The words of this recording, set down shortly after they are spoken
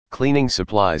Cleaning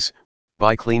supplies.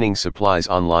 Buy cleaning supplies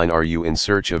online. Are you in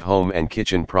search of home and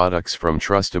kitchen products from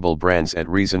trustable brands at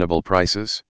reasonable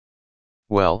prices?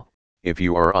 Well, if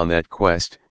you are on that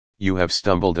quest, you have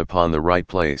stumbled upon the right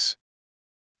place.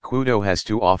 Quoodo has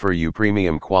to offer you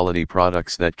premium quality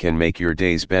products that can make your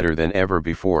days better than ever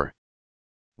before.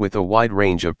 With a wide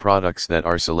range of products that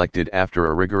are selected after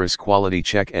a rigorous quality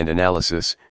check and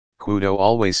analysis, Quoodo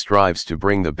always strives to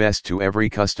bring the best to every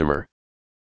customer.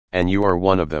 And you are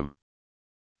one of them.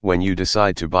 When you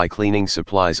decide to buy cleaning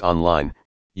supplies online,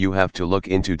 you have to look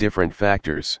into different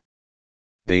factors.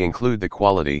 They include the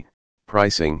quality,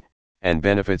 pricing, and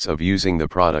benefits of using the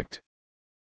product.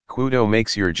 Quoodo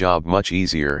makes your job much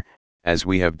easier, as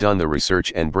we have done the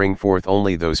research and bring forth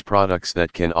only those products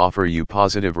that can offer you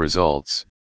positive results.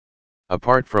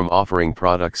 Apart from offering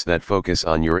products that focus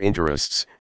on your interests,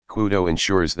 Quoodo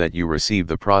ensures that you receive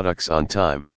the products on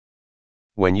time.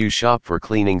 When you shop for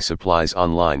cleaning supplies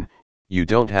online, you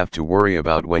don't have to worry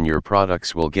about when your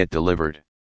products will get delivered.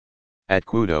 At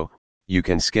Quoodo, you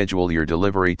can schedule your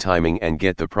delivery timing and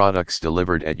get the products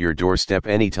delivered at your doorstep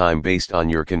anytime based on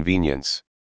your convenience.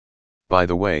 By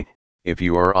the way, if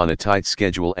you are on a tight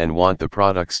schedule and want the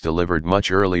products delivered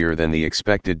much earlier than the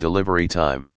expected delivery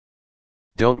time,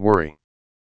 don't worry.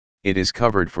 It is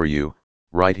covered for you,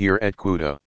 right here at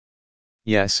Quoodo.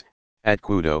 Yes, at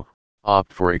Quoodo,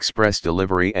 opt for express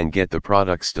delivery and get the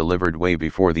products delivered way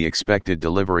before the expected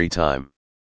delivery time.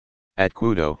 At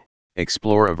Quoodo,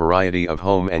 explore a variety of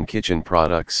home and kitchen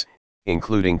products,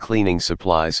 including cleaning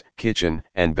supplies, kitchen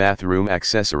and bathroom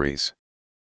accessories.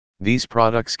 These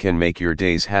products can make your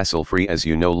days hassle-free as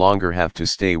you no longer have to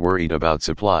stay worried about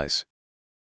supplies.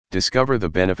 Discover the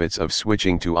benefits of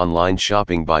switching to online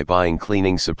shopping by buying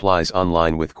cleaning supplies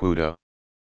online with Quoodo.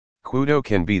 Quoodo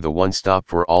can be the one stop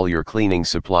for all your cleaning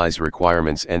supplies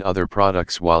requirements and other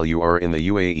products while you are in the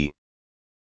UAE.